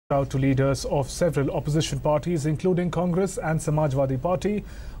Out to leaders of several opposition parties, including Congress and Samajwadi Party,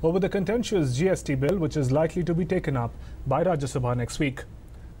 over the contentious GST bill, which is likely to be taken up by Rajya Sabha next week.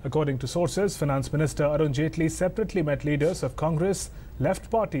 According to sources, Finance Minister Arun Jaitley separately met leaders of Congress, left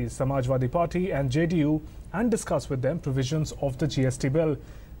parties, Samajwadi Party and JDU and discussed with them provisions of the GST bill.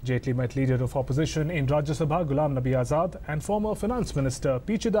 Jaitley met leader of opposition in Rajya Sabha, Ghulam Nabi Azad, and former Finance Minister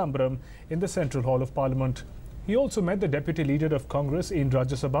P. Chidambaram in the Central Hall of Parliament. He also met the Deputy Leader of Congress in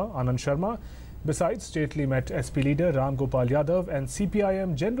Rajya Sabha, Anand Sharma. Besides, Jaitley met SP Leader Ram Gopal Yadav and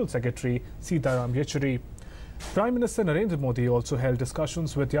CPIM General Secretary Sitaram Yechury. Prime Minister Narendra Modi also held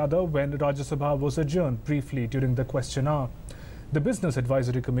discussions with Yadav when Rajya Sabha was adjourned briefly during the question hour. The Business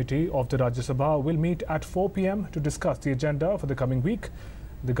Advisory Committee of the Rajya Sabha will meet at 4 p.m. to discuss the agenda for the coming week.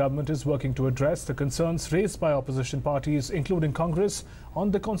 The government is working to address the concerns raised by opposition parties, including Congress, on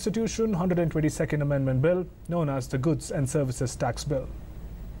the Constitution 122nd Amendment Bill, known as the Goods and Services Tax Bill.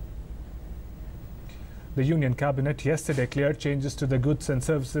 The Union Cabinet yesterday cleared changes to the Goods and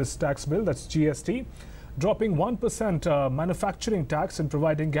Services Tax Bill, that's GST, dropping 1% manufacturing tax and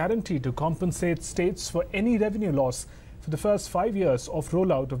providing guarantee to compensate states for any revenue loss for the first 5 years of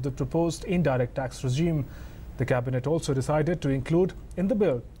rollout of the proposed indirect tax regime. The Cabinet also decided to include in the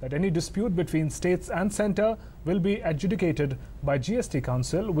bill that any dispute between states and centre will be adjudicated by GST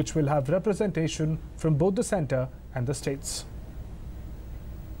Council, which will have representation from both the centre and the states.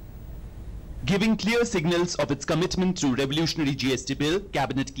 Giving clear signals of its commitment to revolutionary GST bill,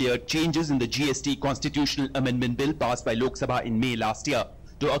 Cabinet cleared changes in the GST Constitutional Amendment Bill passed by Lok Sabha in May last year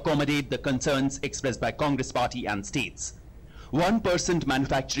to accommodate the concerns expressed by Congress Party and states. 1%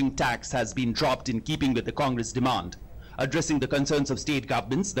 manufacturing tax has been dropped in keeping with the Congress demand. Addressing the concerns of state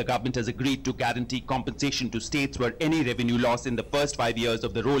governments, the government has agreed to guarantee compensation to states for any revenue loss in the first 5 years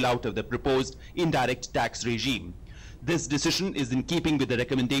of the rollout of the proposed indirect tax regime. This decision is in keeping with the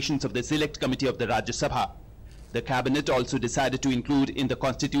recommendations of the Select Committee of the Rajya Sabha. The Cabinet also decided to include in the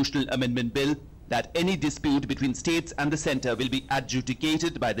Constitutional Amendment Bill that any dispute between states and the centre will be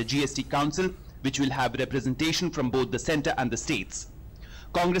adjudicated by the GST Council, which will have representation from both the centre and the states.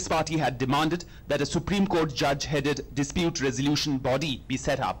 Congress Party had demanded that a Supreme Court judge-headed dispute resolution body be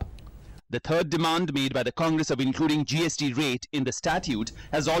set up. The third demand made by the Congress of including GST rate in the statute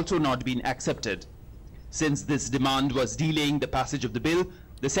has also not been accepted. Since this demand was delaying the passage of the bill,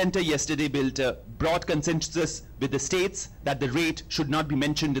 the centre yesterday built a broad consensus with the states that the rate should not be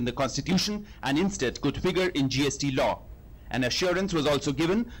mentioned in the Constitution and instead could figure in GST law. An assurance was also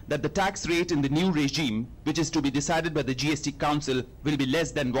given that the tax rate in the new regime, which is to be decided by the GST Council, will be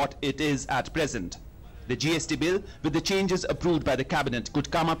less than what it is at present. The GST bill, with the changes approved by the Cabinet,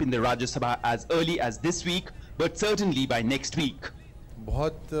 could come up in the Rajya Sabha as early as this week, but certainly by next week.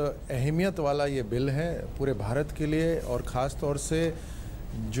 बहुत अहमियत वाला ये bill है पूरे भारत के लिए और ख़ास तौर से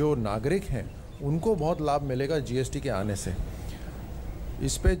जो नागरिक हैं उनको बहुत लाभ मिलेगा जीएसटी के आने से।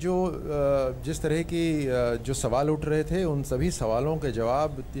 इस पे जो जिस तरह की जो सवाल उठ रहे थे उन सभी सवालों के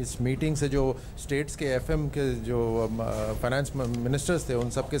जवाब इस मीटिंग से जो स्टेट्स के एफएम के जो फाइनेंस मिनिस्टर्स थे उन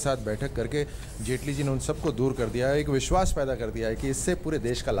सब के साथ बैठक करके जेटली जी ने उन सबको दूर कर दिया है, एक विश्वास पैदा कर दिया है कि इससे पूरे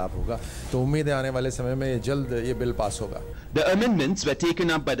देश का लाभ होगा। तो उम्मीद है आने वाले समय में जल्द ये बिल पास होगा। The amendments were taken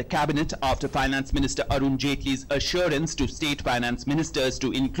up by the Cabinet after Finance Minister Arun Jaitley's assurance to state finance ministers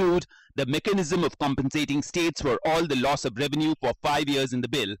to include the mechanism of compensating states for all the loss of revenue for 5 years in the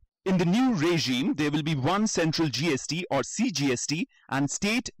bill. In the new regime, there will be one central GST or CGST and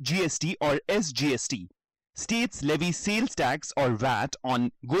state GST or SGST. States levy sales tax or VAT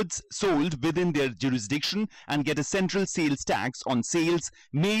on goods sold within their jurisdiction and get a central sales tax on sales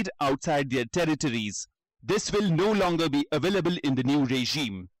made outside their territories. This will no longer be available in the new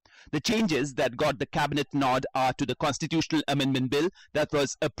regime. The changes that got the Cabinet nod are to the Constitutional Amendment Bill that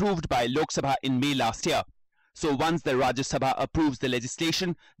was approved by Lok Sabha in May last year. So once the Rajya Sabha approves the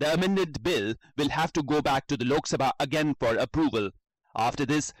legislation, the amended bill will have to go back to the Lok Sabha again for approval. After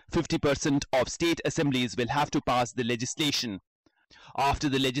this, 50% of state assemblies will have to pass the legislation. After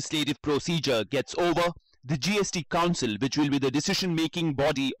the legislative procedure gets over, the GST Council, which will be the decision-making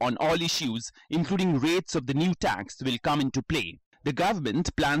body on all issues, including rates of the new tax, will come into play. The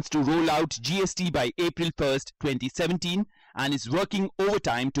government plans to roll out GST by April 1st, 2017 and is working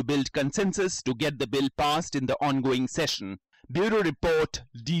overtime to build consensus to get the bill passed in the ongoing session. Bureau Report,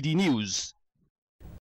 DD News.